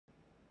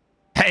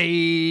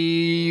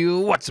Hey,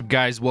 what's up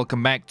guys?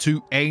 Welcome back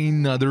to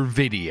another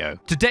video.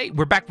 Today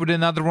we're back with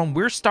another one.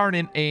 We're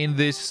starting in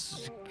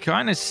this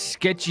kind of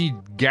sketchy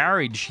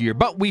garage here,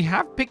 but we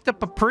have picked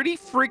up a pretty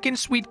freaking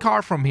sweet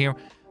car from here,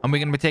 and we're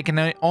gonna be taking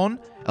it on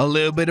a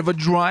little bit of a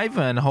drive,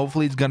 and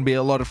hopefully it's gonna be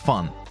a lot of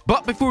fun.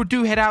 But before we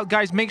do head out,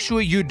 guys, make sure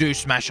you do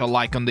smash a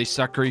like on this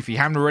sucker if you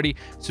haven't already.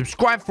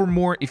 Subscribe for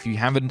more if you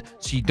haven't,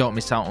 so you don't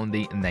miss out on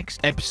the next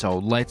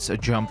episode. Let's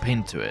jump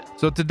into it.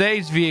 So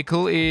today's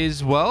vehicle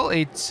is, well,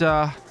 it's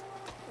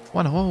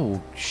what?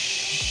 Oh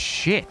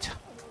shit.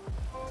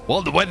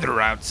 Well, the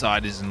weather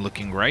outside isn't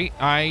looking great.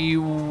 I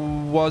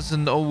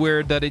wasn't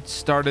aware that it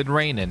started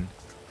raining,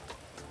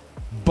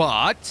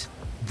 but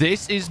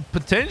this is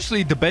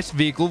potentially the best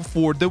vehicle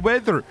for the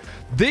weather.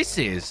 This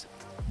is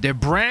the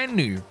brand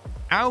new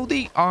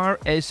Audi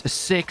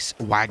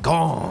RS6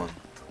 wagon.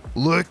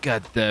 Look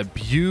at the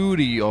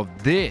beauty of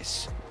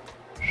this.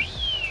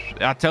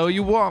 I tell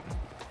you what,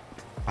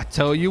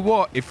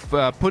 if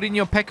putting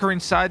your pecker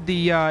inside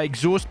the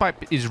exhaust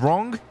pipe is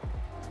wrong,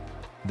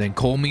 then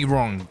call me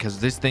wrong,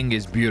 because this thing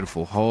is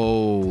beautiful.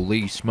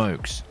 Holy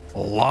smokes.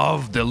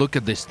 Love the look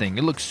of this thing.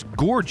 It looks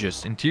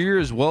gorgeous. Interior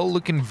as well,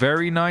 looking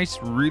very nice.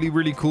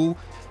 Really cool.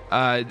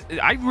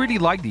 I really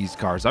like these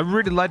cars. I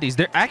really like these.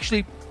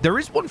 There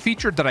is one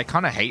feature that I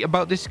kind of hate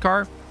about this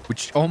car,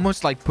 which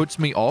almost like puts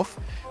me off,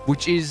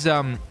 which is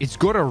it's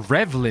got a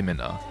rev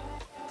limiter.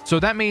 So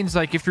that means,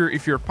 like, if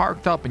you're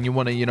parked up and you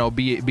want to, you know,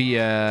 be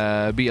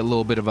a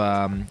little bit of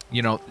a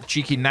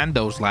cheeky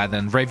Nando's lad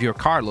and rev your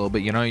car a little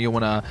bit, you know, you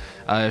want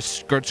to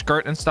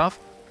skirt and stuff,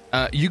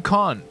 you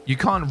can't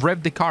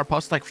rev the car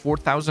past like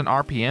 4,000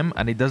 RPM,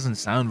 and it doesn't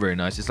sound very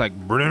nice. It's like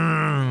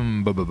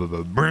brum,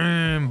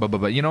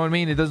 brum, you know what I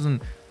mean? It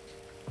doesn't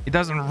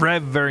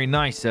rev very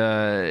nice.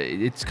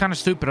 It's kind of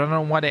stupid. I don't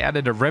know why they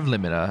added a rev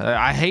limiter.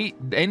 I hate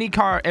any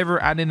car ever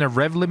adding a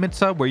rev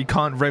limiter where you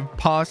can't rev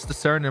past a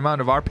certain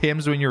amount of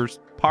RPMs when you're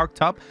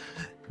parked up.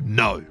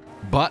 No.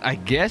 But I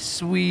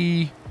guess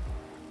God,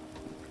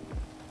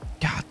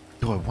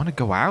 do I want to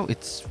go out?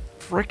 It's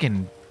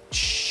freaking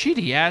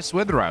shitty ass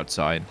weather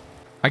outside.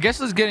 I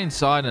guess let's get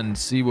inside and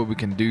see what we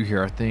can do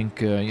here. I think,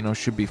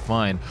 should be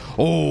fine.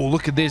 Oh,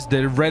 look at this.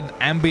 The red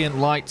ambient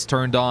lights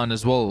turned on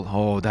as well.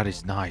 Oh, that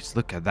is nice.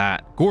 Look at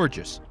that.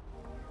 Gorgeous.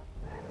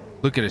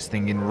 Look at this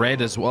thing in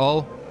red as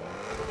well.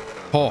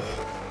 Oh,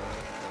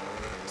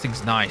 this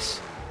thing's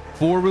nice.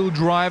 Four-wheel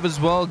drive as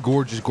well.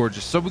 Gorgeous.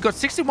 So we got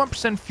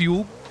 61%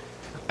 fuel.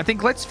 I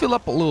think let's fill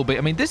up a little bit.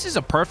 I mean, this is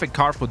a perfect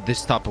car for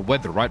this type of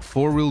weather, right?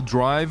 Four-wheel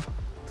drive.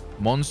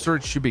 Monster.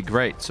 It should be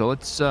great. So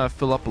let's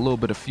fill up a little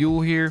bit of fuel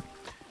here.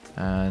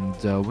 And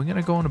we're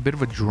gonna go on a bit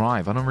of a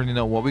drive. I don't really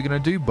know what we're gonna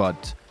do,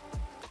 but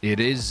it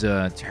is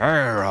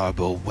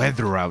terrible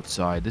weather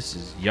outside. This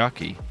is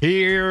yucky.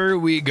 Here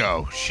we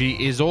go.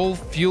 She is all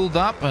fueled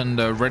up and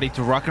ready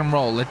to rock and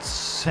roll. Let's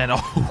send.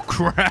 Oh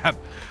crap.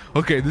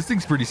 Okay, this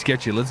thing's pretty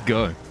sketchy. Let's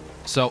go.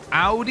 So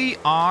Audi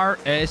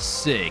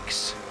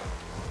RS6.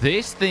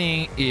 This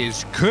thing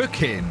is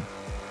cooking.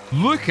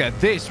 Look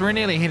at this. We're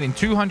nearly hitting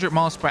 200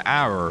 miles per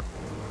hour.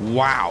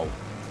 Wow.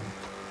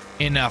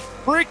 In a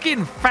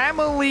freaking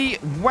family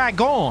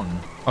wagon.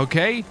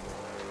 Okay,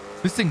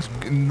 this thing's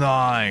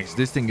nice.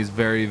 This thing is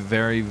very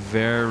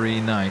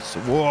nice.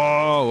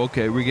 Whoa.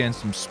 Okay, we're getting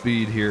some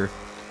speed here.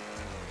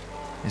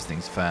 This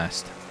thing's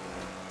fast.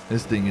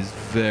 This thing is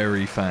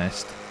very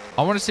fast.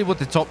 I want to see what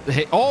the top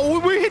hit.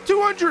 Oh, we hit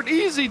 200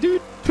 easy,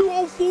 dude.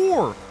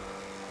 204.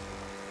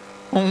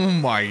 Oh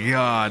my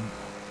god.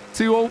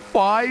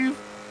 205.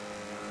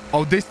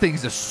 Oh, this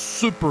thing's a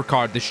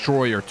supercar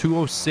destroyer.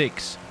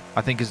 206 I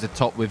think is the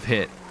top we've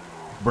hit.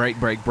 Brake.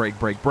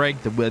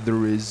 The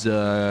weather is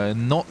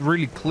not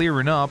really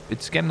clearing up.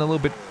 It's getting a little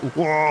bit...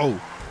 Whoa!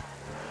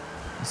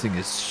 This thing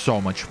is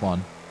so much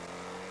fun.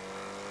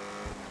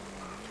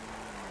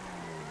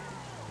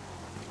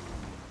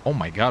 Oh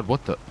my god,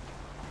 what the...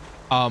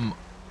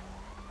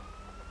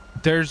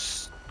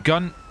 There's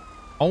gun...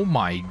 Oh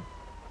my...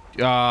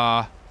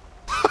 I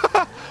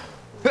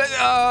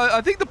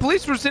think the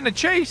police was in a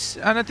chase,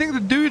 and I think the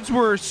dudes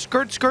were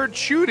skirt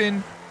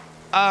shooting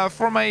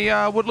from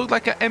a what looked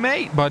like a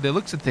M8 by the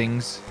looks of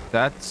things.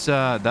 That's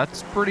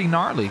pretty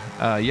gnarly.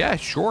 Yeah,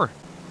 sure.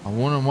 I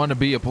wouldn't want to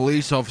be a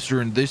police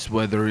officer in this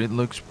weather. It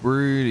looks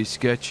pretty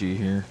sketchy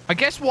here. I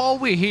guess while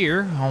we're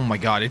here, oh my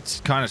god,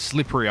 it's kind of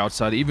slippery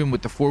outside. Even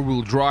with the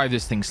four-wheel drive,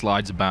 this thing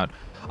slides about.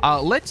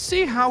 Let's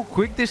see how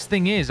quick this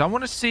thing is. I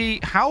want to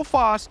see how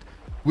fast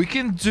we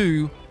can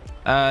do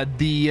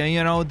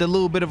the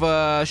little bit of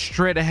a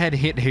straight ahead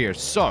hit here.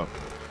 So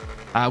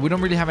we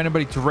don't really have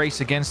anybody to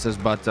race against us,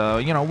 but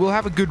we'll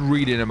have a good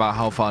reading about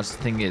how fast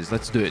the thing is.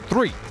 Let's do it.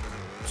 3,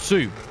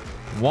 2,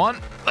 1.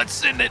 Let's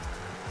send it.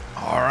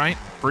 All right,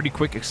 pretty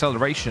quick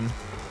acceleration.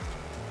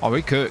 Oh,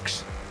 it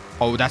cooks.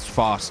 Oh, that's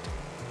fast.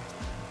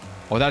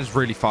 Oh, that is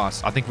really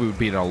fast. I think we would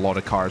beat a lot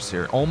of cars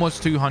here.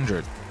 Almost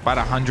 200. About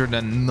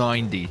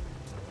 190.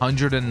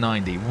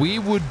 190. We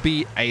would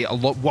be a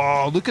lot.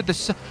 Wow, look at the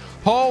sun.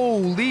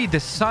 Holy, the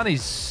sun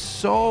is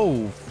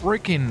so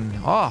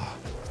freaking... Oh.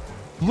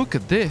 Look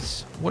at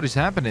this. What is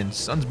happening?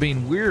 Sun's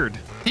being weird.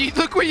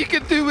 Look what you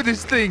can do with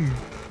this thing.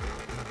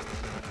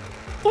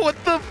 What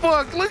the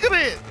fuck? Look at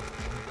it.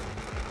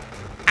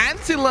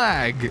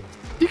 Anti-lag.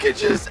 You can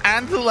just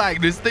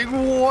anti-lag this thing.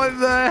 What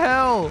the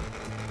hell?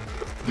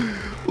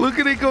 Look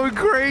at it going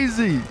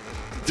crazy.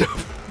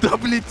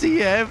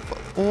 WTF?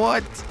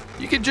 What?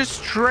 You can just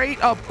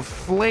straight up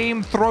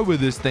flamethrower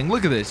this thing.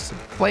 Look at this.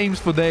 Flames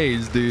for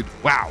days, dude.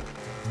 Wow.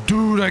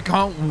 Dude, I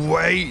can't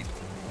wait.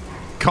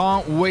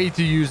 Can't wait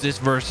to use this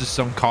versus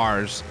some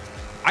cars.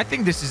 I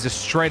think this is a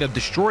straight up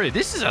destroyer.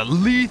 This is a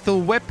lethal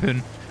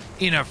weapon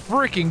in a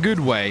freaking good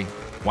way.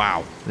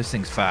 Wow, this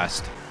thing's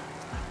fast.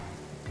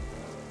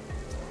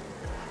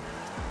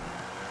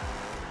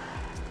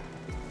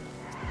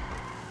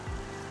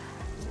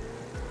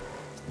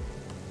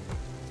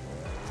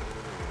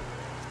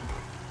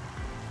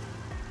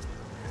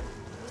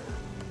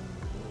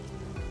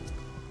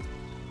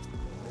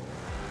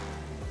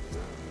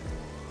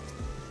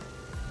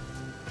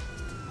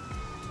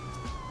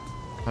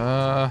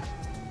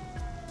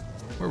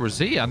 Where was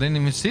he? I didn't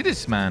even see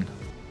this man.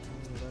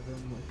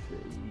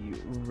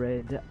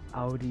 Red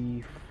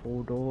Audi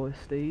 4-door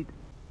estate.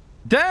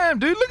 Damn,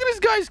 dude, look at this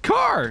guy's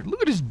car.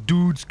 Look at this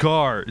dude's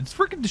car. It's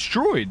freaking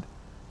destroyed.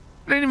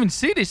 I didn't even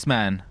see this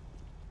man.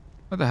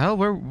 What the hell?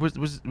 Where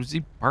was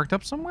he parked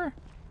up somewhere?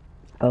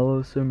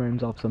 Hello, sir. My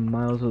name's Officer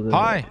Miles of the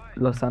Hi.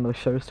 Los Angeles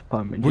Sheriff's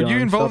Department. Were you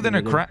involved in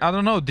a crash? I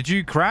don't know. Did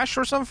you crash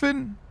or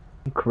something?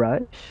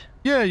 Crash?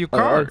 Yeah, your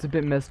car. It's a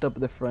bit messed up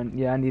at the front.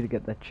 Yeah, I need to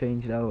get that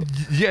changed out.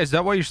 Yeah, is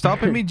that why you're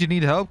stopping me? Do you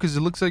need help? Because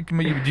it looks like do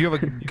you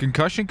have a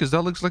concussion? Because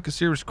that looks like a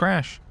serious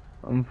crash.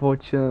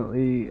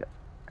 Unfortunately,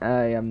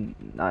 I am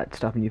not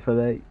stopping you for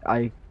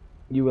that.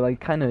 You were like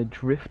kind of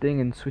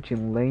drifting and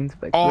switching lanes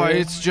back there.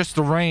 It's just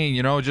the rain,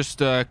 you know. Just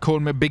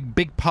caught me a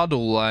big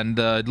puddle and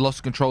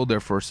lost control there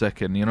for a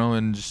second, you know,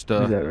 and just.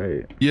 Is that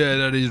right?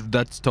 Yeah,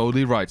 that's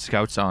totally right.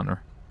 Scout's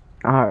honor.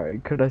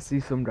 Alright, could I see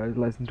some driver's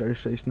license,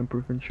 registration, and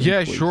proof of insurance?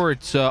 Yeah, please? sure.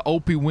 It's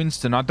OP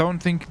Winston. I don't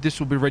think this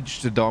will be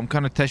registered though. I'm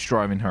kind of test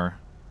driving her.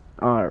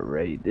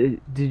 Alright. Did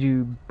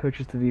you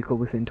purchase the vehicle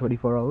within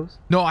 24 hours?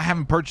 No, I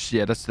haven't purchased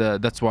yet.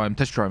 That's why I'm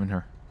test driving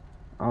her.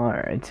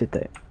 Alright, sit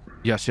there.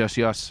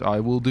 Yes, I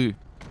will do.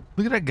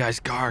 Look at that guy's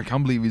car. I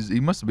can't believe he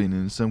must have been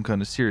in some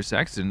kind of serious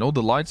accident. All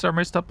the lights are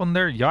messed up on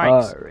there.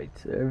 Yikes. Alright,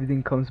 so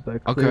everything comes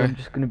back clear. Okay. I'm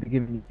just going to be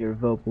giving you a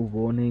verbal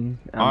warning.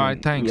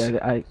 Alright, thanks.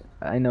 Yeah,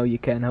 I know you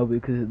can't help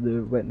it because of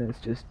the wetness.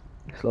 Just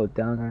slow it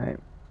down, alright?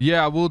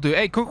 Yeah, I will do.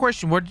 Hey, quick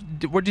question. What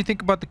do you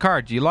think about the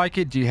car? Do you like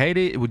it? Do you hate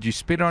it? Would you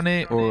spit on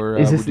it? Or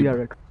is this the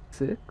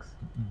RX6?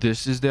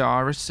 This is the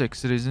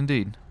RS6. It is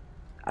indeed.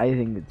 I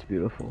think it's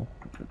beautiful.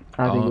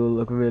 I think it will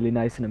look really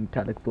nice in a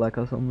metallic black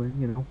or something,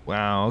 you know.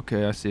 Wow,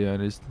 okay, I see how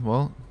it is.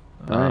 Well,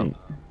 Alright.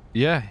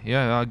 yeah,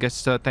 I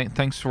guess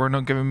thanks for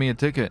not giving me a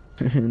ticket.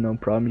 No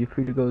problem. You're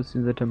free to go as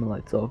soon as I turn the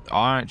lights off.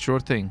 Alright, sure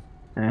thing.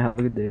 Alright, have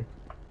a good day.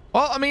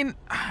 Well, I mean,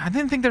 I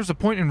didn't think there was a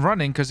point in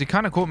running because he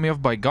kind of caught me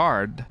off by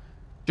guard.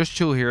 Just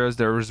chill here as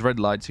there was red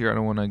lights here. I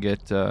don't want to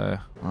get...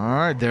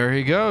 Alright, there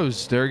he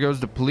goes. There goes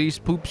the police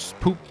poop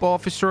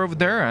officer over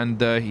there. And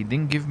he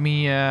didn't give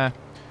me a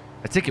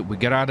ticket. We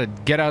get out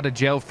of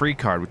jail free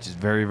card, which is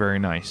very, very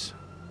nice.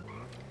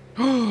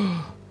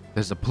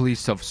 There's a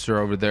police officer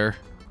over there.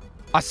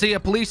 I see a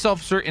police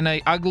officer in a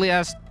ugly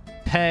ass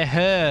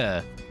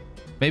hair.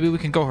 Maybe we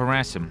can go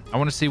harass him. I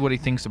want to see what he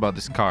thinks about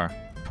this car.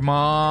 Come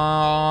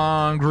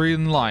on,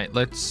 green light.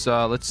 Let's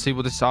see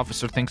what this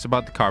officer thinks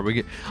about the car.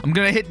 I'm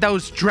gonna hit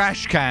those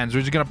trash cans.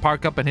 We're just gonna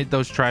park up and hit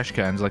those trash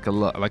cans like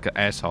an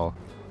asshole.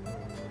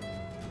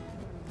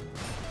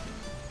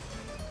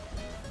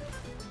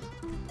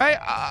 Hey,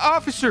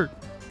 officer.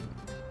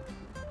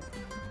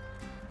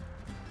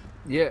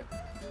 Yeah.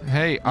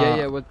 Hey.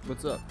 Yeah.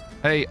 What's up?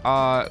 Hey.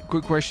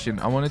 Quick question.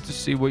 I wanted to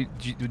see what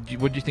do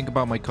you think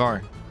about my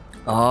car?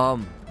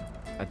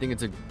 I think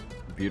it's a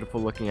beautiful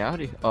looking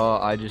Audi.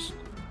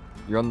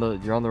 You're on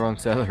the wrong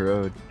side of the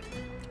road.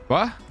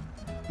 What?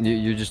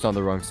 You're just on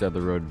the wrong side of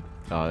the road.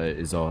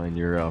 Is all, and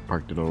you're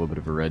parked in a little bit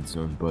of a red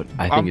zone. But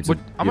I think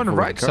I'm on the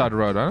right side of the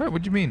road.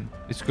 What do you mean?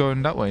 It's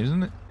going that way,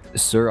 isn't it?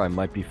 Sir, I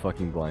might be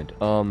fucking blind.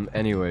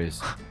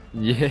 Anyways,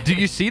 yeah. Do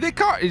you see the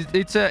car?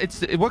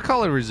 It's what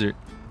color is it?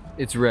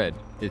 It's red.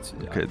 It's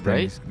okay,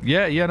 right.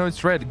 Yeah, no,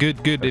 it's red. Good.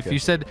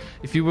 Okay.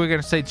 If you were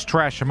gonna say it's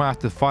trash, I might have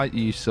to fight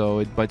you.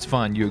 But it's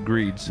fine. You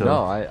agreed. So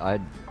no,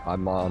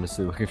 I'm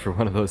honestly looking for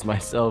one of those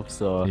myself.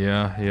 So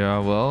yeah.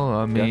 Well,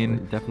 I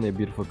mean, definitely a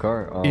beautiful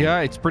car.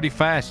 Yeah, it's pretty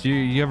fast.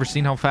 You ever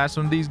seen how fast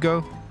one of these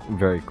go?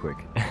 Very quick.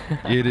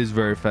 It is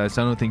very fast.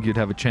 I don't think you'd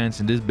have a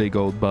chance in this big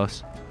old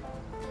bus.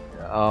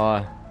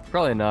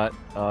 Probably not.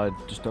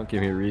 Just don't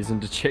give me a reason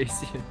to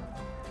chase you.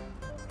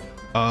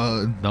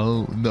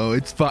 No,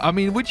 it's fine. I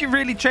mean, would you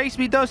really chase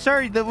me though,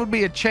 sir? There would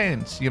be a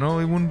chance, you know?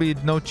 It wouldn't be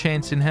no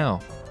chance in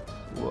hell.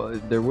 Well,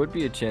 there would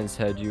be a chance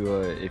had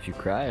you, if you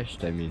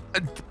crashed, I mean.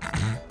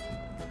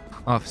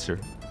 Officer.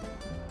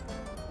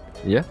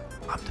 Yeah?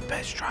 I'm the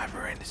best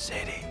driver in the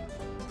city.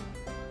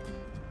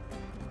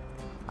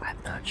 I'm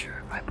not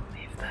sure if I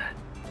believe that.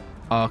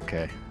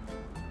 Okay.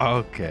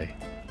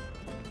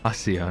 I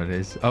see how it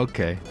is.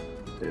 Okay.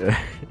 Yeah.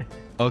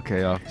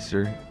 Okay,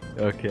 officer.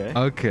 Okay.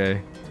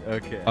 Okay.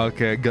 Okay.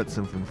 Okay, I got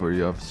something for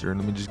you, officer.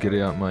 Let me just get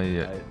it out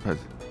my...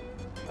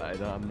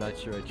 I'm not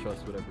sure I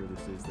trust whatever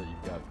this is that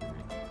you've got for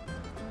me.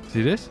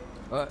 See this?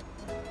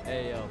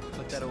 Hey,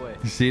 put that away.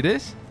 You see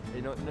this?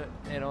 Hey, no,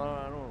 hey, no,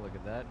 I don't want to look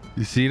at that.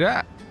 You see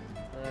that?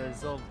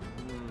 It's all,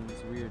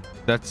 it's weird.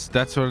 That's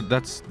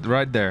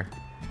right there.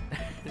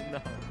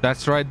 No.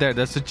 That's right there.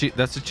 That's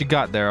what you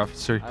got there,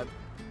 officer.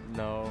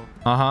 No.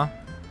 Uh-huh.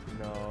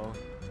 No.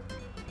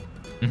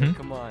 Mhm.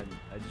 Come on.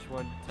 I just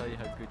wanted to tell you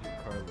how good your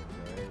car looks,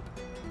 alright?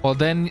 Well,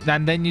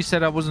 then you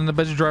said I wasn't the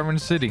best driver in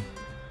the city.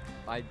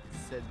 I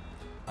said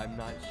I'm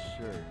not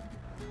sure.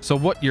 So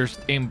what you're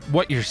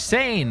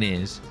saying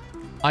is,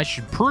 I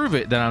should prove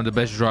it that I'm the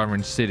best driver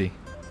in the city.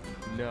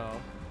 No.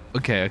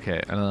 Okay.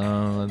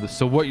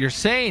 So what you're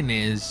saying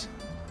is,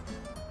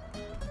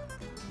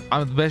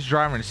 I'm the best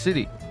driver in the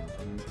city.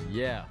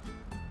 Yeah.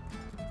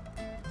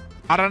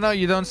 I don't know.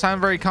 You don't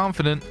sound very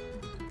confident.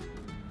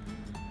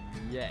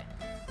 Yeah.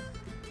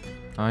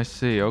 I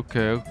see.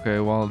 Okay.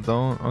 Well,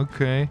 don't.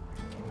 Okay.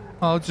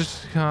 I'll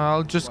just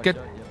get.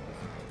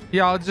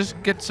 Yeah, I'll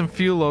just get some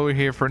fuel over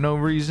here for no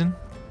reason.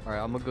 All right,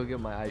 I'm gonna go get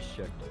my eyes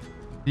checked.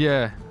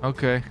 Yeah.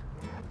 Okay.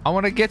 I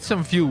want to get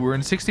some fuel. We're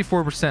in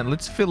 64%.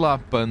 Let's fill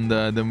up, and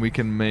then we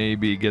can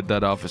maybe get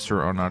that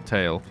officer on our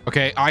tail.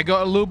 Okay, I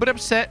got a little bit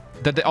upset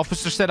that the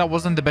officer said I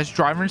wasn't the best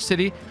driver in the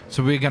city,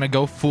 so we're gonna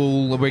go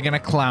full. We're gonna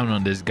clown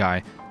on this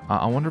guy.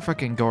 I wonder if I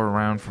can go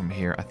around from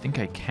here. I think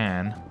I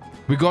can.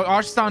 We got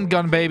our stun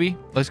gun, baby.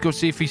 Let's go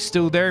see if he's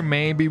still there.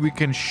 Maybe we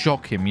can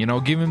shock him. You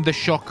know, give him the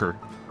shocker.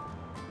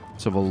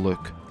 Let's have a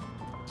look.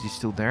 Is he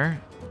still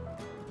there?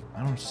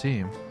 I don't see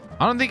him.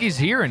 I don't think he's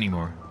here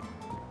anymore.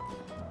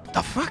 What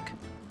the fuck?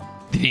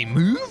 Did he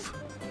move?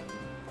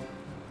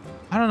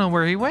 I don't know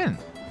where he went.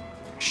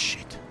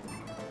 Shit.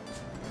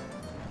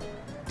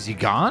 Is he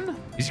gone?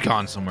 He's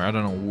gone somewhere. I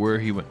don't know where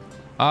he went.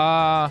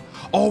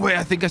 Oh wait,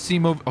 I think I see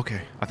him over.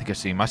 Okay, I think I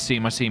see him. I see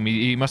him.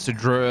 He must have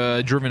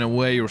driven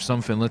away or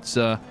something. Let's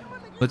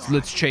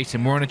chase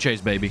him. We're on a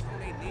chase, baby.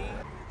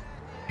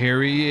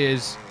 Here he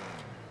is.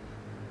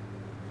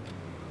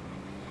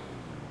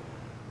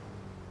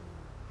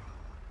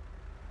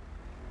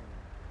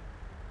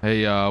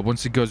 Hey,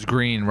 once it goes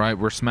green, right,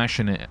 we're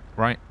smashing it,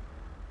 right?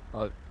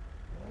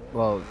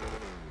 Well,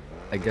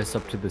 I guess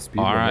up to the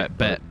speed All limit. right,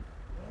 bet.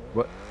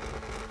 What?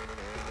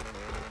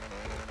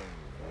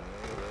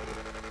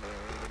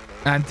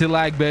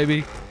 Anti-lag,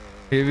 baby.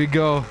 Here we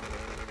go.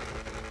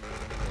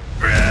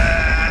 We're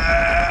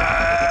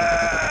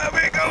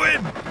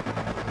going.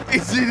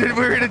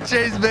 We're in a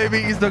chase,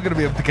 baby. He's not gonna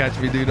be able to catch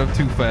me, dude. I'm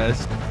too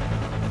fast.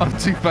 I'm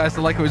too fast.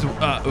 I like it was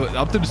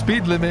up to the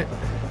speed limit.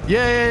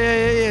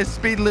 Yeah.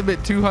 Speed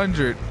limit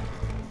 200.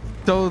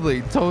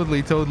 Totally.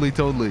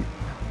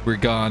 We're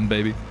gone,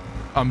 baby.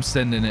 I'm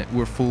sending it.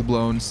 We're full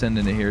blown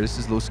sending it here. This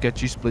is a little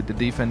sketchy. Split the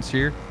defense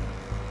here.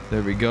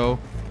 There we go.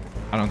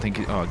 I don't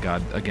think. Oh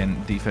god.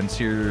 Again, defense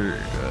here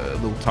a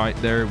little tight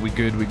there. We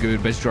good.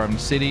 Best driver in the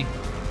city.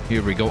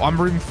 Here we go.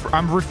 I'm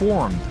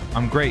reformed.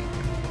 I'm great.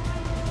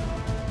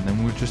 And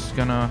then we're just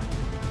gonna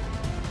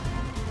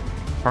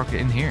park it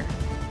in here.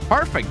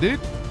 Perfect, dude.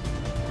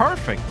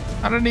 Perfect.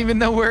 I don't even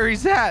know where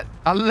he's at.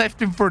 I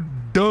left him for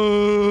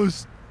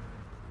dust.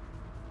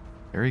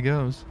 There he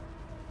goes.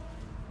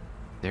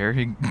 There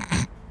he...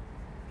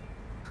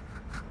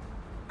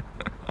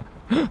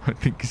 I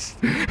think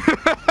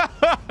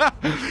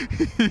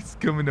he's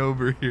coming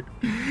over here.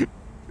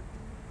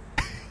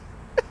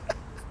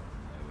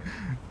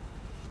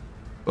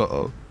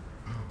 Uh-oh.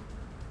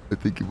 I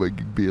think he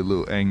might be a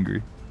little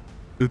angry.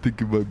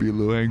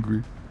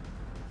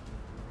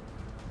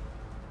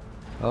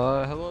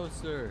 Hello,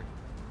 sir.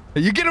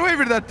 You get away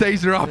from that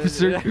taser,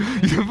 officer.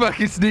 You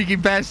fucking sneaky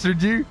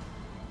bastard, you.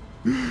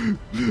 I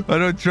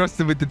don't trust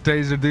them with the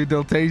taser, dude.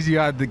 They'll tase you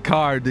out of the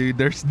car, dude.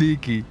 They're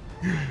sneaky.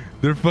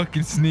 They're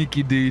fucking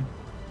sneaky, dude.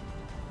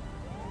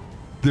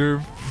 They're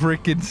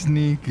freaking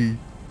sneaky.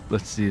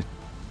 Let's see it.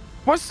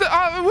 What's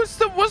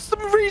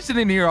the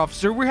reasoning here,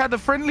 officer? We had a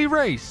friendly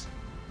race.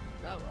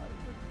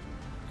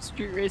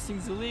 Street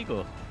racing's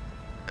illegal.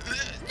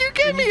 You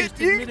gave me it.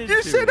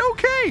 You said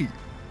okay.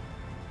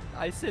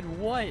 I said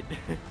what?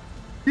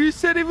 You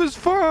said it was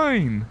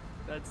fine.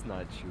 That's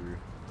not true.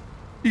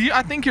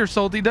 I think you're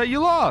salty that you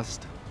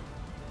lost.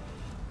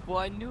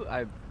 Well,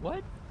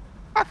 what?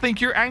 I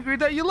think you're angry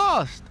that you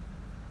lost.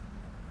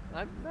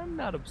 I'm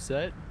not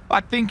upset. I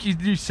think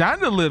you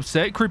sounded a little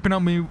upset, creeping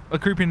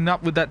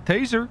up with that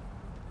taser.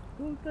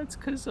 Well, that's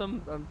because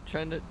I'm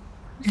trying to.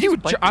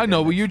 I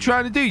know what you're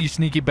trying to do, you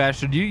sneaky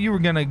bastard. You were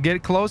gonna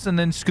get close and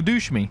then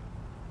skadoosh me.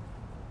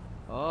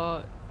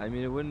 I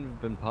mean, it wouldn't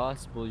have been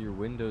possible. Your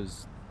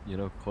windows,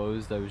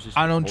 closed. I was just.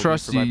 I don't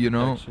trust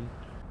you,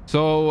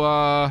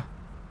 So,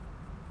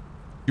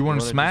 you want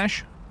to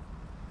smash?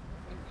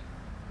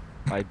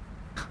 Do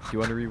you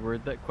want to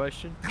reword that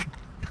question?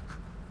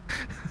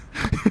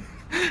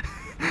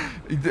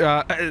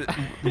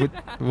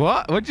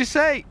 What? What'd you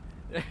say?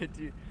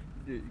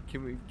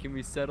 Can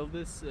we settle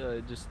this?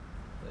 Just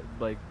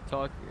like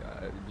talk.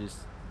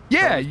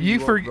 Yeah, Promise me you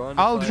won't forget. run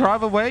I'll if I-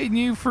 drive away and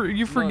you No,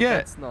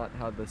 forget. that's not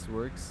how this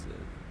works.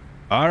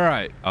 All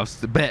right, I'll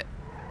bet.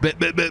 Bet.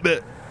 No,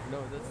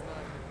 that's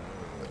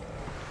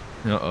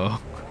not.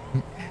 Uh-oh.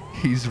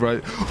 He's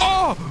right.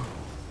 Oh!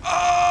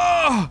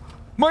 Oh!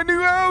 My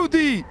new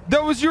Audi!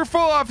 That was your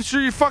fault,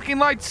 officer. Your fucking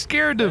light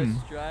scared him.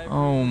 Best driver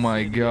Oh in the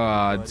my city,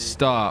 god. everybody.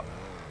 Stop.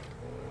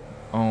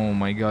 Oh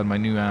my god, my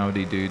new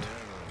Audi, dude.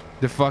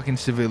 The fucking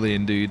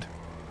civilian, dude.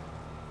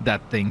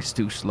 That thing's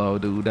too slow,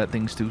 dude. That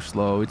thing's too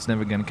slow. It's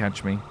never gonna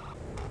catch me.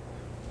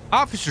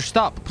 Officer,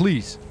 stop,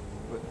 please.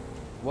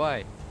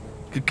 Why?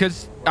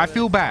 Because I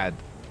feel bad.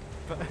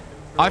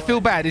 I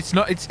feel bad. It's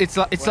not. It's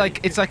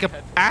like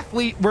a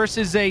athlete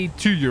versus a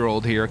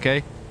 2-year-old here.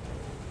 Okay.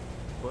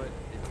 But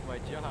it's my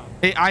job.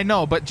 I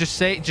know, but just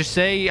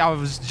say I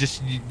was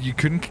just you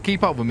couldn't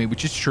keep up with me,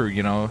 which is true.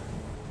 You know.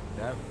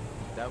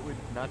 That would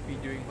not be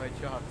doing my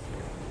job,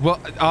 sir. Well,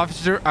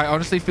 officer, I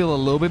honestly feel a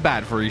little bit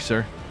bad for you,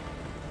 sir.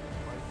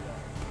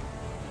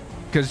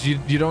 Because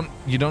you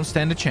don't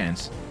stand a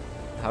chance.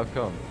 How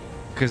come?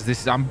 Because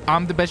this is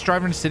I'm the best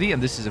driver in the city,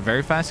 and this is a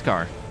very fast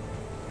car.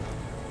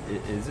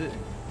 Is it?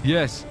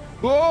 Yes.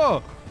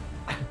 Whoa!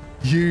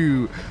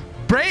 You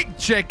brake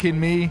checking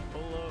me?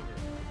 Pull over.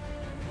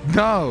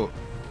 No.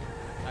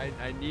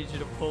 I need you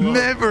to pull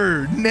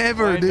over.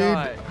 Never, Why dude.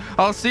 not?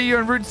 I'll see you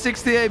on Route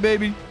 68,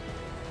 baby.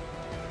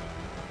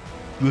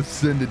 Let's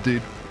send it,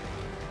 dude.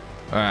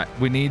 All right,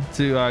 we need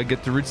to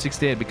get to Route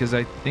 68 because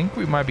I think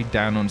we might be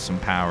down on some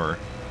power.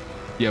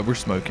 Yeah, we're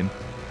smoking.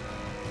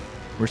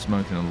 We're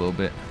smoking a little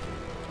bit.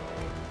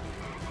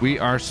 We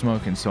are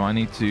smoking, so I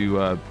need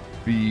to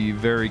be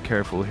very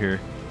careful here.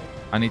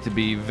 I need to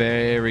be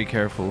very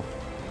careful.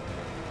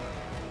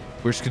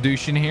 We're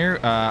skadoosing here.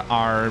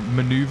 Our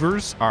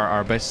maneuvers are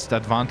our best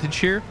advantage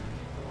here.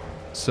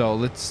 So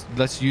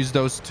let's use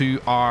those to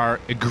our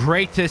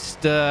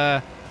greatest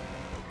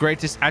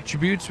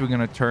attributes. We're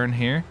gonna turn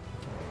here.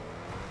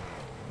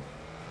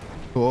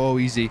 Oh,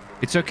 easy.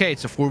 It's okay.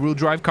 It's a 4-wheel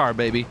drive car,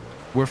 baby.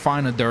 We're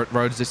fine on dirt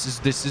roads.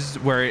 This is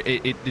where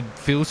it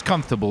feels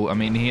comfortable. I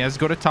mean, he has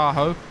got a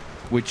Tahoe,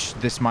 which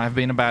this might have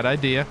been a bad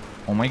idea.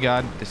 Oh my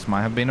god, this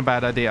might have been a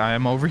bad idea. I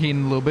am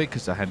overheating a little bit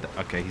because I had...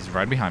 Okay, he's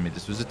right behind me.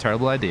 This was a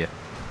terrible idea.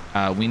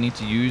 We need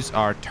to use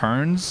our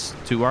turns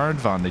to our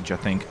advantage, I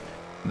think.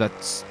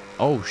 That's...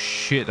 Oh,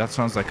 shit. That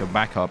sounds like a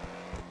backup.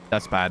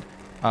 That's bad.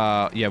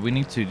 Yeah, we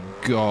need to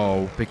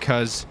go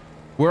because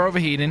we're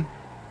overheating.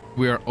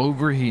 We are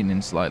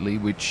overheating slightly,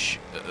 which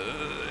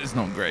is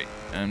not great.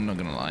 I'm not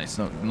gonna lie. It's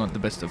not the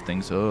best of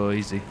things. Oh,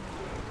 easy.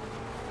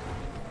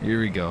 Here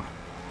we go.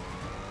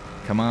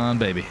 Come on,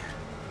 baby.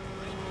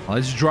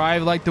 Let's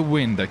drive like the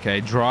wind,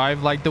 okay?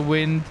 Drive like the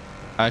wind.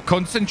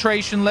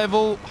 Concentration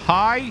level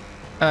high.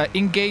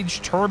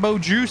 Engage turbo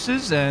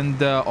juices,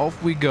 and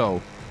off we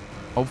go.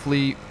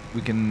 Hopefully,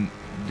 we can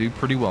do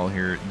pretty well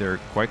here. They're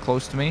quite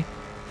close to me,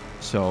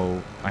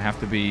 so I have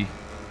to be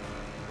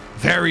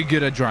very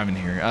good at driving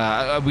here.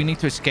 We need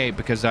to escape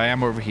because I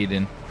am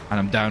overheating, and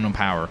I'm down on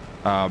power.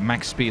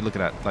 Max speed, look at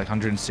that, like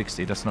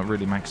 160. That's not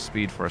really max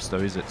speed for us, though,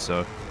 is it?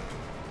 So...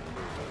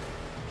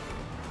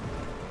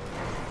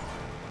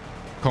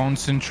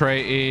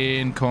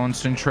 Concentrating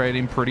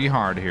pretty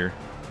hard here.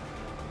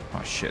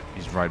 Oh shit,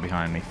 he's right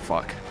behind me.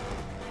 Fuck.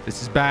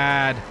 This is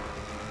bad.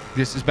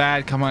 This is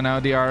bad. Come on,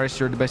 Audi RS,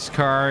 you're the best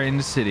car in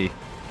the city.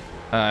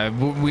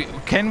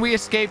 Can we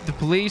escape the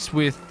police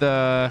with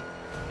a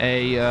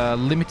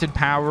limited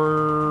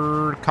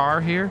power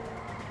car here?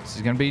 This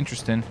is gonna be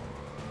interesting.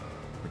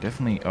 We're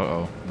definitely...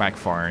 Uh-oh.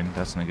 Backfiring.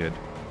 That's not good.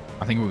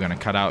 I think we're gonna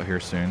cut out here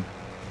soon.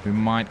 We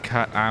might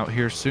cut out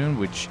here soon,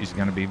 which is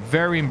gonna be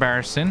very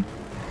embarrassing.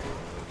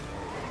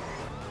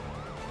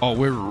 Oh,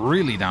 we're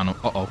really down.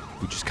 Uh-oh.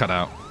 We just cut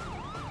out.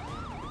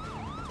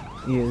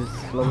 He is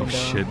slowing Oh, down.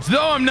 shit.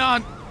 No, I'm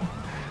not.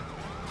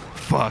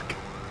 Fuck.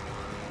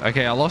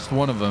 Okay, I lost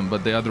one of them,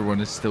 but the other one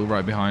is still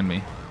right behind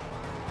me.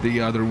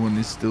 The other one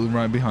is still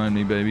right behind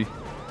me, baby.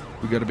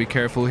 We gotta be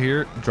careful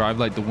here. Drive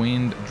like the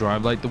wind.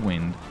 Drive like the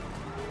wind.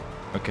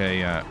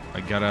 Okay, I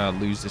gotta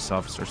lose this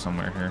officer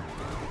somewhere here.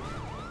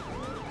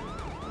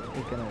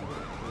 He's gonna...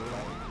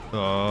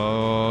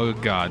 Oh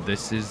god,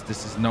 this is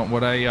not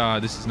what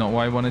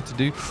I wanted to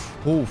do.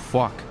 Oh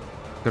fuck.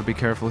 Gotta be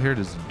careful here.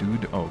 There's a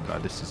dude. Oh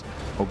god, this is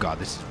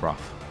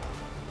rough.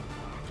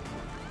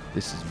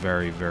 This is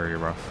very, very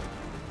rough.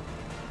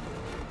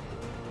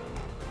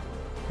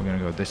 We're gonna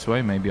go this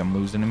way. Maybe I'm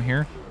losing him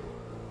here.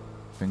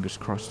 Fingers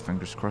crossed,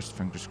 fingers crossed,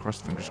 fingers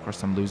crossed, fingers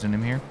crossed I'm losing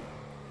him here.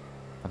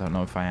 I don't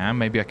know if I am.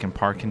 Maybe I can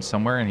park in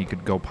somewhere and he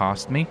could go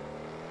past me.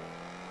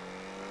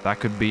 That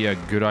could be a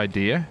good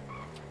idea.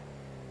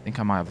 I think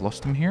I might have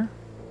lost him here.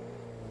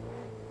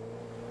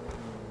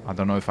 I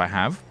don't know if I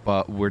have,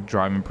 but we're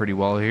driving pretty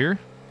well here.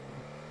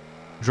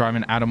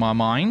 Driving out of my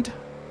mind.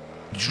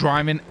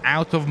 Driving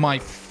out of my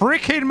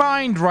freaking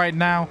mind right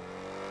now.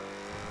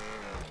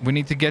 We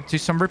need to get to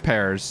some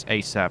repairs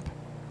ASAP.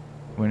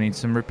 We need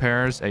some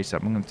repairs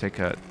ASAP. I'm going to take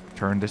a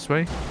turn this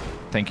way.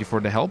 Thank you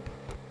for the help.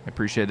 I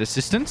appreciate the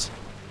assistance.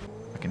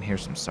 I can hear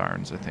some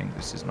sirens, I think.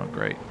 This is not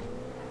great.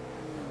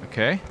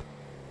 Okay.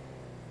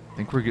 I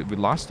think we're good. We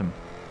lost him,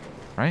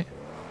 right?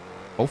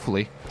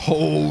 Hopefully.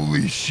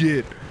 Holy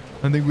shit.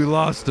 I think we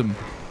lost him.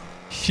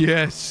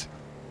 Yes.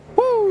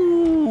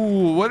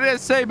 Woo! What did I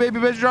say, baby?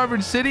 Best driver in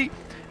the city?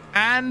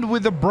 And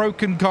with a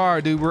broken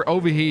car, dude. We're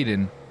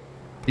overheating.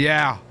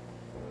 Yeah.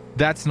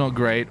 That's not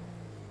great.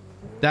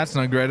 That's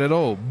not great at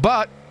all.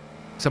 But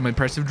some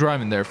impressive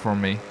driving there for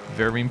me.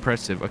 Very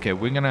impressive. Okay,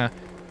 we're gonna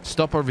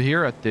stop over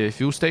here at the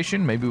fuel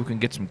station. Maybe we can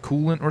get some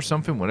coolant or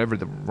something.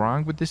 Whatever's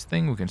wrong with this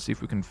thing, we can see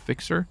if we can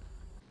fix her.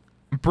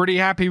 I'm pretty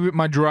happy with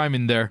my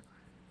driving there.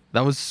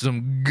 That was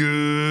some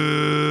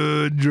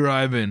good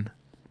driving.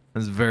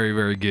 That's very,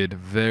 very good.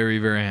 Very,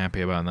 very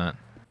happy about that.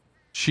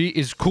 She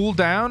is cooled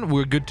down.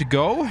 We're good to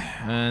go.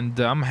 And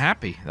I'm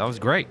happy. That was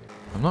great.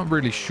 I'm not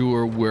really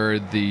sure where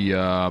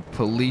the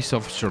police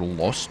officer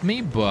lost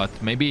me, but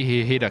maybe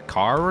he hit a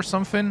car or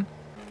something.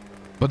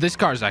 But this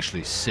car is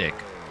actually sick.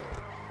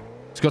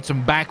 It's got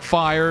some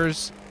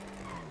backfires,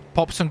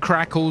 pops and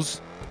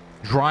crackles,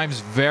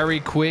 drives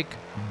very quick,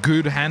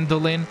 good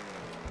handling,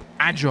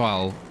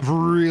 agile,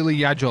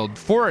 really agile.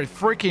 For a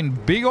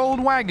freaking big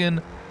old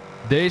wagon,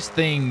 this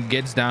thing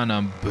gets down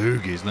on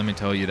boogies. Let me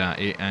tell you that.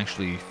 It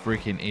actually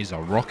freaking is a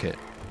rocket.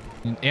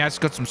 Yeah, it's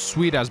got some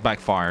sweet ass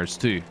backfires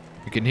too.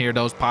 You can hear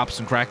those pops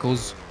and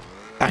crackles.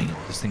 Damn,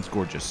 this thing's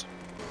gorgeous.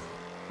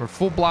 We're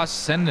full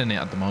blast sending it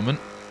at the moment.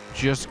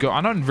 Just go.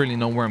 I don't really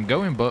know where I'm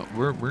going, but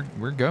we're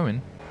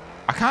going.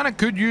 I kind of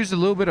could use a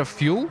little bit of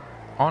fuel.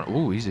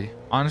 Oh, easy.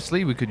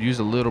 Honestly, we could use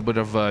a little bit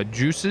of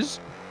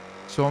juices.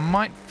 So I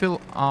might fill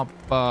up.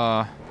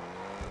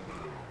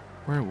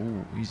 Where?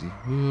 Oh, easy.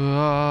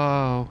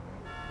 Whoa.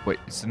 Wait,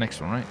 it's the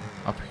next one, right?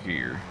 Up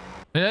here.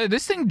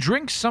 This thing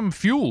drinks some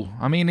fuel.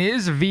 I mean, it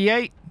is a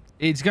V8.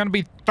 It's gonna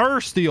be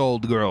thirsty,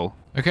 old girl.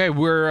 Okay,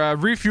 we're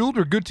refueled.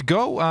 We're good to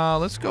go.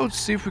 Let's go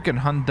see if we can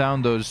hunt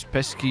down those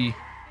pesky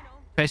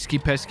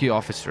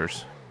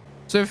officers.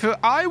 So if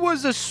I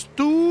was a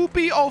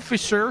stupid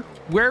officer,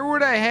 where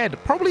would I head?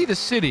 Probably the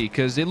city,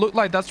 because it looked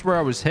like that's where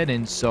I was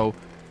heading. So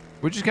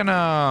we're just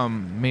gonna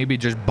maybe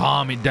just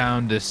bomb it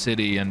down the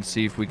city and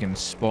see if we can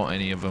spot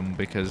any of them,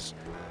 because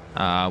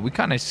we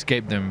kind of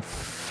escaped them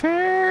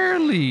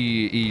fairly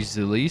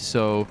easily.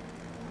 So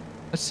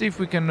let's see if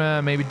we can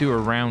maybe do a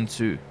round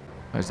two.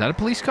 Oh, is that a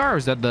police car or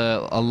is that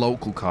a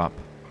local cop?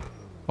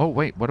 Oh,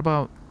 wait. What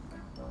about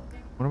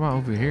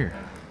over here?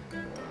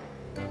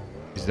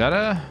 Is that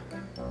a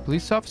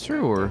police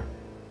officer or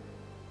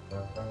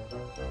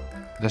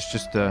that's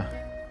just a...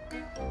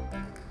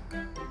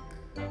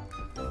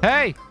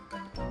 Hey!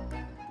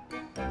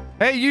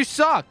 Hey, you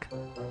suck!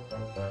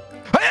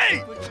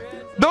 Hey!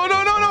 No,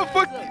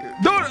 fuck!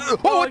 Don't!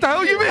 Oh, what the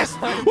hell you missed?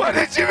 Why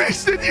did you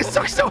miss it? You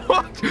suck so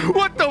much!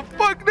 What the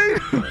fuck, dude?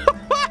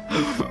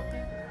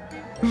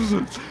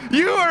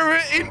 You are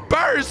an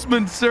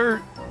embarrassment,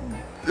 sir!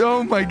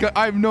 Oh my god,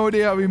 I have no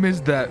idea how he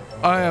missed that.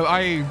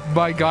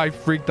 My guy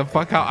freaked the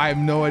fuck out. I have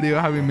no idea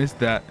how he missed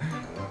that.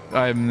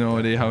 I have no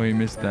idea how he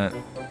missed that.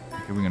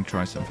 Okay, we're gonna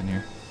try something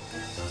here.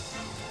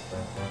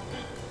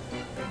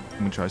 I'm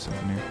gonna try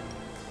something here.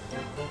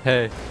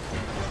 Hey.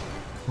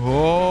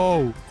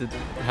 Whoa!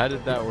 How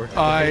did that work?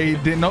 I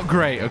did not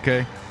great,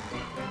 okay?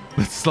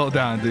 Let's slow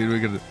down, dude. We're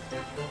gonna...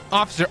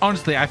 Officer,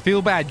 honestly, I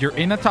feel bad. You're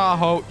in a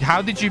Tahoe.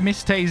 How did you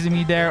miss tasing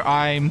me there?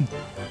 I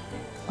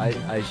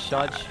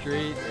shot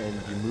straight and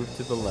you moved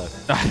to the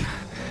left.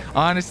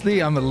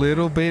 Honestly, I'm a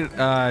little bit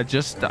I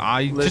just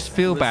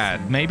feel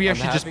bad. Maybe I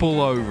should just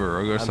pull over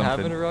or something. I'm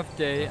having a rough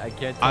day. I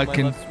can't tell my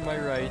lefts from my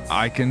rights.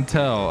 I can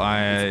tell.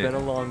 It's been a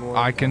long one.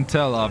 I can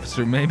tell,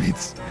 officer. Maybe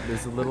it's...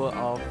 There's a little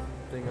off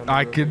thing on the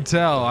I road can right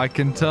tell. I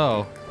can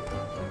tell.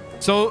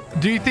 So,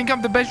 do you think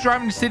I'm the best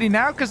driver in the city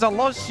now? Because I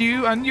lost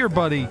you and your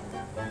buddy.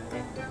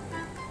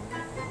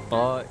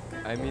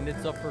 I mean,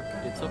 it's up for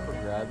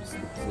grabs, the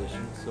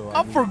position. So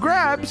Up for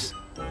grabs?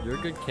 You're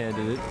a good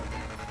candidate.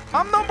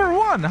 I'm number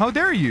one. How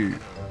dare you?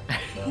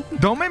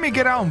 Don't make me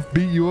get out and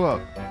beat you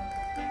up.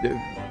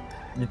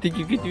 You think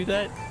you could do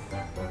that?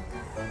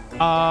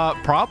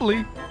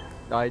 Probably.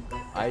 I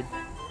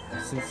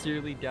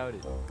sincerely doubt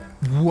it.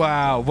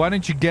 Wow. Why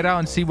don't you get out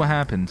and see what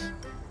happens?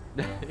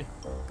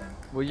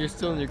 Well, you're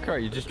still in your car.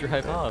 You just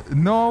drive off.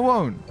 No, I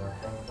won't.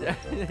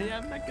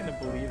 I'm not gonna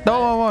believe that.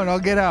 No, I won't. I'll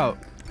get out.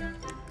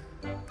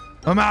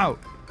 I'm out.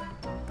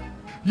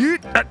 You...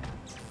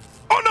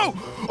 oh, no!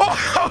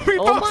 Oh, we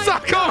both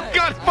suck! God. Oh,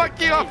 God,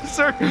 fuck you,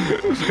 officer!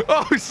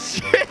 Oh,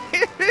 shit!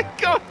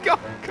 Go!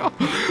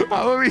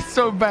 Oh, we're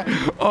so bad.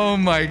 Oh,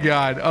 my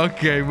God.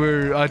 Okay,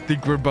 I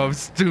think we're both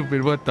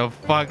stupid. What the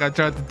fuck? I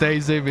tried to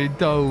tase him.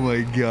 Oh,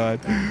 my God.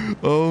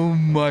 Oh,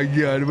 my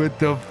God. What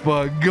the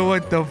fuck?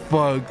 What the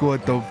fuck?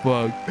 What the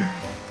fuck?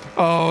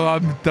 Oh,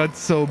 that's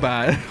so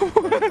bad.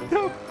 What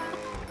the...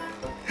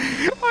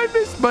 I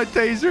missed my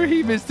taser.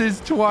 He missed his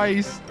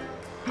twice.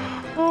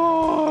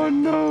 Oh,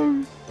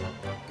 no.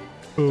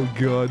 Oh,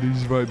 God.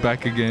 He's right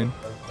back again.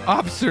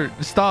 Officer,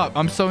 stop.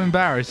 I'm so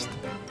embarrassed.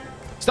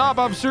 Stop,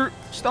 officer.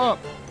 Stop.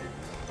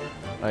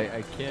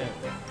 I can't.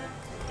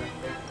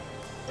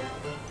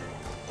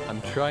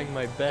 I'm trying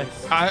my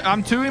best.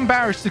 I'm too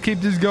embarrassed to keep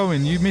this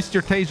going. You missed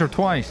your taser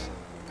twice.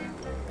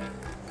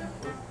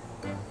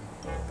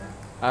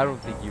 I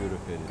don't think you would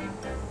have fit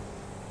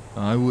it.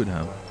 I would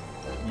have.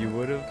 You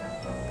would have?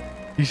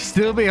 He's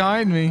still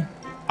behind me.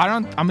 I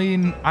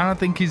don't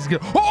think he's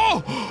good.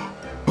 Oh!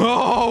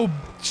 Oh!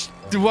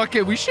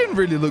 Okay, we shouldn't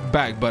really look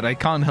back, but I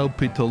can't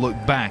help it to look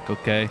back,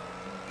 okay?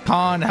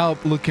 Can't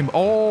help looking.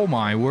 Oh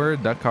my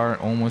word, that car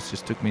almost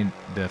just took me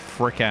the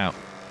frick out.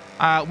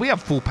 We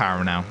have full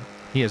power now.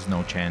 He has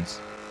no chance.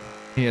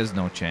 He has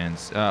no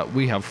chance.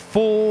 We have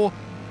full,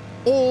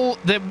 all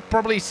the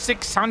probably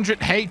 600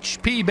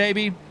 HP,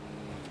 baby.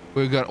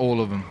 We got all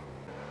of them.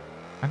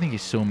 I think he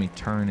saw me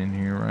turn in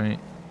here, right?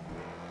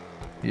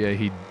 Yeah,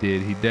 he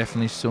did. He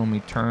definitely saw me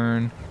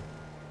turn.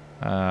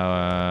 We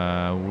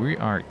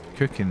are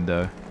cooking,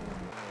 though.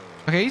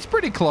 Okay, he's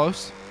pretty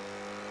close.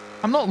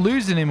 I'm not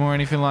losing him or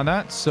anything like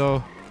that,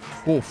 so...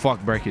 Oh, fuck,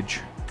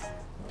 breakage.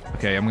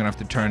 Okay, I'm gonna have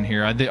to turn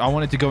here. I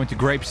wanted to go into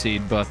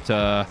Grapeseed, but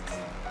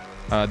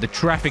the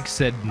traffic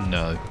said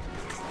no.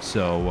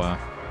 So,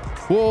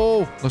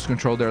 whoa! Lost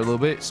control there a little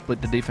bit.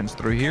 Split the defense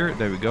through here.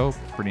 There we go.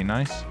 Pretty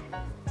nice.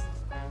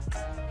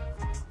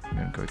 I'm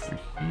gonna go through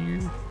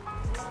here.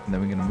 And then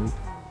we're gonna move.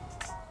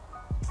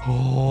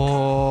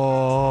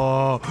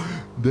 Oh,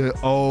 the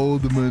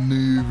old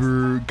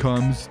maneuver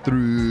comes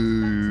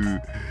through.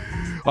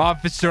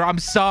 Officer, I'm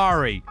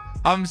sorry.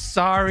 I'm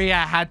sorry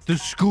I had to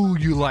school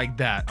you like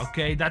that,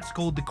 okay? That's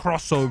called the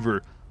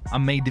crossover. I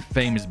made it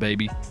famous,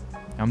 baby.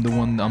 I'm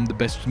the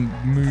best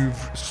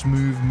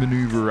smooth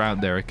maneuver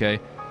out there, okay?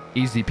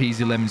 Easy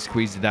peasy lemon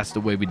squeezy, that's the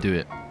way we do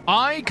it.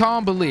 I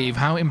can't believe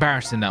how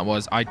embarrassing that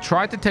was. I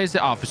tried to tase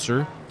the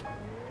officer.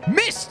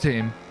 Missed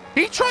him.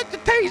 He tried to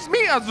tase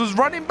me. I was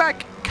running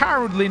back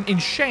cowardly in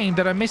shame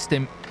that I missed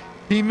him.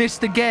 He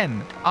missed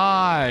again.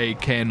 I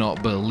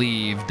cannot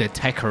believe the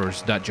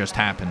techers that just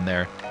happened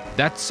there.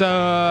 That's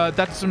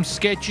some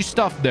sketchy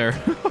stuff there.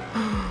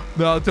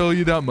 No, I'll tell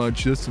you that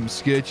much. That's some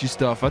sketchy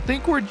stuff. I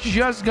think we're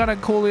just gonna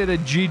call it a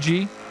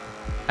GG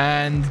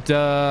and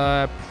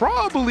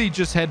probably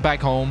just head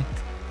back home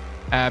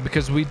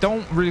because we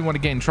don't really want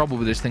to get in trouble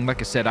with this thing.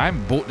 Like I said, I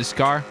haven't bought this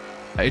car.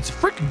 It's a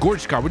freaking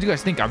gorgeous car. What do you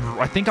guys think?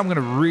 I think I'm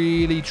gonna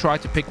really try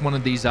to pick one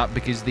of these up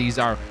because these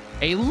are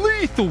a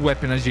lethal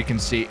weapon, as you can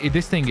see.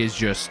 This thing is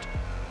just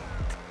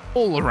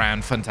all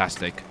around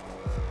fantastic.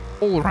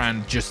 All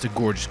around just a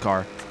gorgeous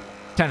car.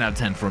 10 out of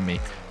 10 from me.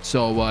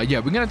 So yeah,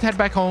 we're gonna head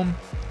back home.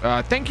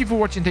 Thank you for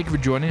watching. Thank you for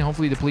joining.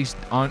 Hopefully the police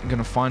aren't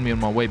gonna find me on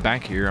my way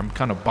back here. I'm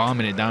kind of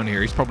bombing it down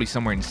here. He's probably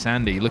somewhere in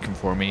Sandy looking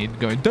for me,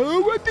 going,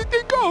 "Duh, where did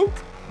they go?"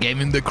 Gave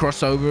him the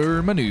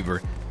crossover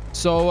maneuver.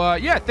 So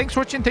yeah, thanks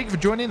for watching. Thank you for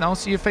joining. I'll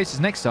see your faces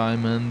next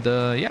time, and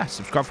yeah,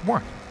 subscribe for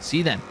more. See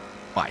you then.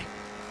 Bye.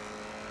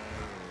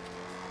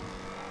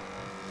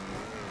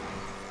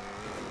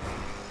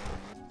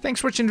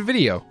 Thanks for watching the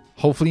video.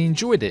 Hopefully you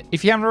enjoyed it.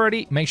 If you haven't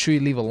already, make sure you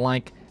leave a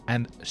like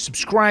and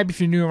subscribe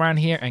if you're new around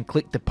here, and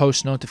click the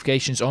post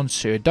notifications on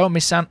so you don't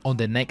miss out on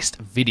the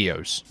next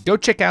videos. Go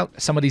check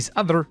out some of these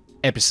other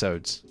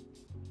episodes.